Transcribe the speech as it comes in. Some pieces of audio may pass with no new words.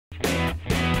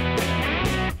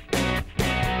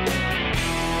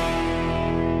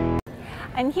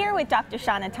I'm here with Dr.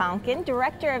 Shauna Tonkin,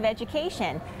 Director of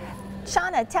Education.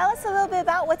 Shauna, tell us a little bit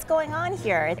about what's going on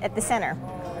here at the center.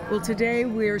 Well, today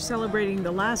we're celebrating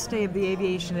the last day of the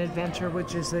Aviation Adventure,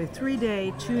 which is a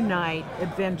 3-day, 2-night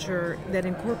adventure that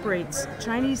incorporates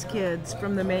Chinese kids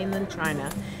from the mainland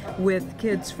China with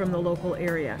kids from the local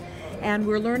area. And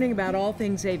we're learning about all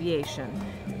things aviation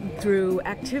through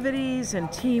activities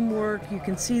and teamwork. You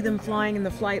can see them flying in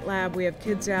the flight lab. We have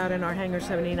kids out in our Hangar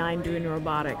 79 doing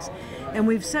robotics. And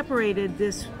we've separated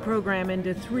this program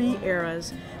into 3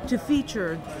 eras to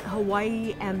feature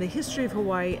Hawaii and the history of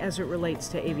Hawaii as it relates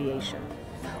to aviation.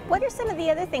 What are some of the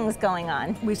other things going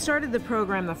on? We started the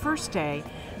program the first day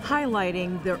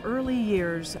highlighting the early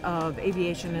years of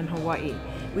aviation in Hawaii.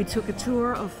 We took a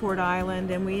tour of Fort Island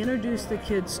and we introduced the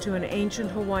kids to an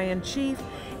ancient Hawaiian chief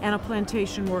and a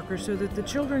plantation worker so that the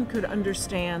children could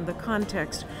understand the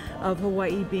context of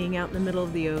Hawaii being out in the middle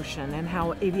of the ocean and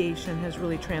how aviation has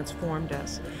really transformed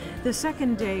us. The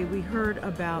second day we heard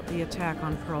about the attack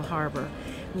on Pearl Harbor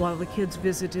while the kids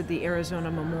visited the Arizona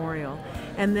Memorial.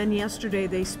 And then yesterday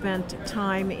they spent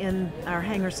time in our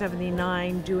Hangar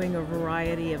 79 doing a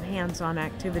variety of hands-on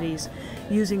activities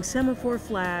using semaphore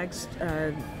flags,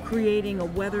 creating a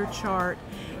weather chart,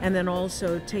 and then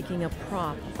also taking a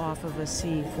prop off of a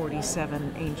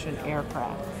C-47 ancient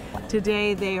aircraft.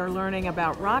 Today they are learning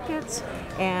about rockets,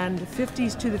 and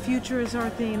 50s to the future is our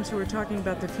theme, so we're talking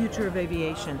about the future of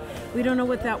aviation. We don't know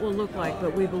what that will look like,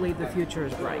 but we believe the future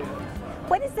is bright.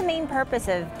 What is the main purpose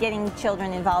of getting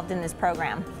children involved in this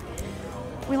program?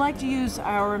 We like to use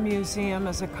our museum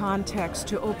as a context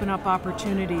to open up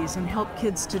opportunities and help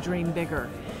kids to dream bigger.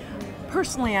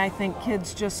 Personally, I think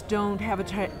kids just don't have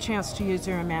a chance to use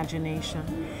their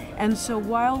imagination. And so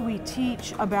while we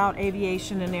teach about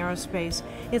aviation and aerospace,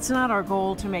 it's not our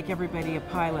goal to make everybody a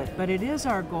pilot, but it is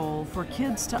our goal for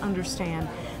kids to understand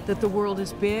that the world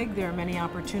is big, there are many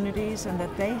opportunities, and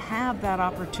that they have that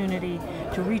opportunity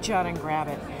to reach out and grab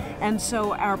it. And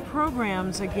so our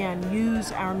programs, again,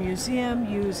 use our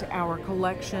museum, use our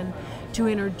collection to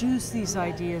introduce these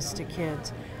ideas to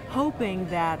kids, hoping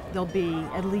that there'll be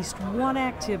at least one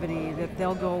activity that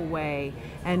they'll go away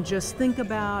and just think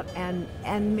about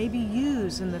and maybe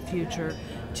use in the future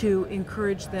to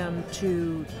encourage them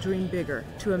to dream bigger,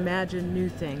 to imagine new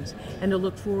things, and to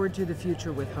look forward to the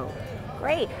future with hope.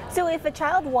 Great. So if a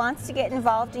child wants to get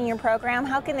involved in your program,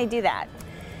 how can they do that?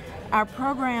 Our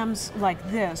programs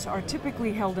like this are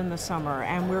typically held in the summer,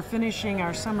 and we're finishing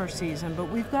our summer season, but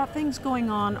we've got things going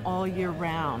on all year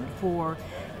round for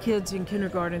kids in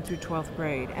kindergarten through 12th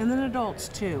grade, and then adults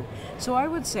too. So I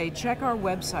would say check our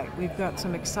website. We've got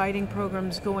some exciting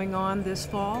programs going on this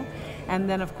fall, and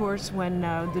then of course when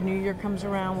the new year comes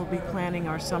around, we'll be planning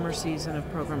our summer season of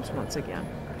programs once again.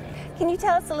 Can you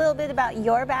tell us a little bit about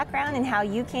your background and how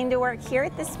you came to work here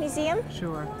at this museum?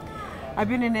 Sure. I've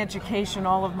been in education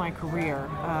all of my career.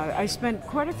 I spent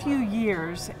quite a few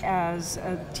years as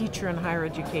a teacher in higher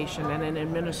education and an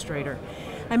administrator.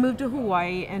 I moved to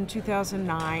Hawaii in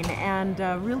 2009 and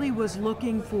really was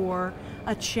looking for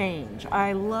a change.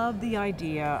 I love the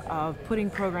idea of putting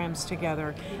programs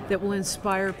together that will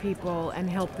inspire people and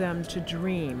help them to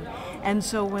dream. And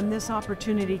so when this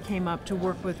opportunity came up to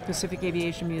work with Pacific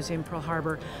Aviation Museum Pearl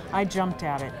Harbor, I jumped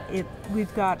at it.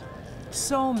 We've got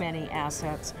so many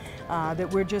assets that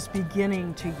we're just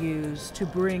beginning to use to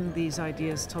bring these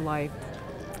ideas to life.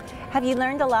 Have you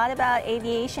learned a lot about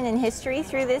aviation and history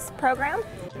through this program?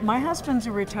 My husband's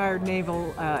a retired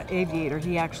naval aviator.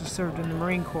 He actually served in the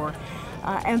Marine Corps.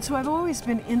 And so I've always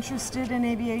been interested in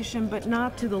aviation, but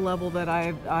not to the level that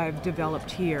I've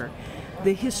developed here.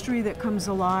 The history that comes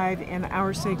alive in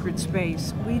our sacred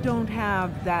space, we don't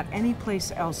have that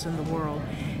anyplace else in the world.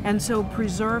 And so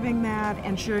preserving that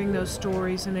and sharing those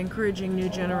stories and encouraging new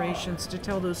generations to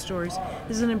tell those stories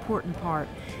is an important part.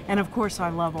 And of course I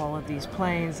love all of these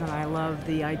planes, and I love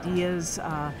the ideas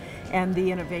and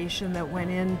the innovation that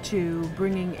went into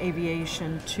bringing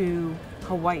aviation to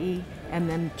Hawaii and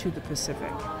then to the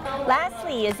Pacific.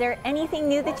 Lastly, is there anything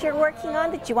new that you're working on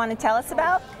that you want to tell us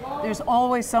about? There's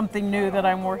always something new that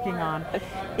I'm working on.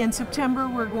 In September,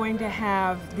 we're going to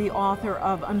have the author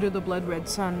of Under the Blood Red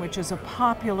Sun, which is a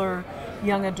popular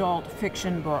young adult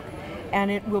fiction book. And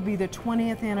it will be the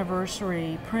 20th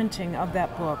anniversary printing of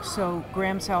that book. So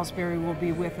Graham Salisbury will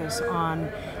be with us on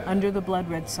Under the Blood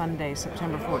Red Sunday,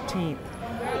 September 14th.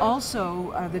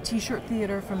 Also, the T-Shirt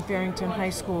Theater from Farrington High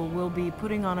School will be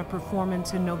putting on a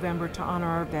performance in November to honor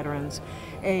our veterans,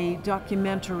 a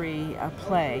documentary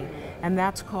play, and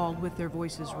that's called With Their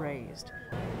Voices Raised.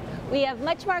 We have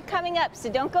much more coming up, so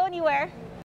don't go anywhere.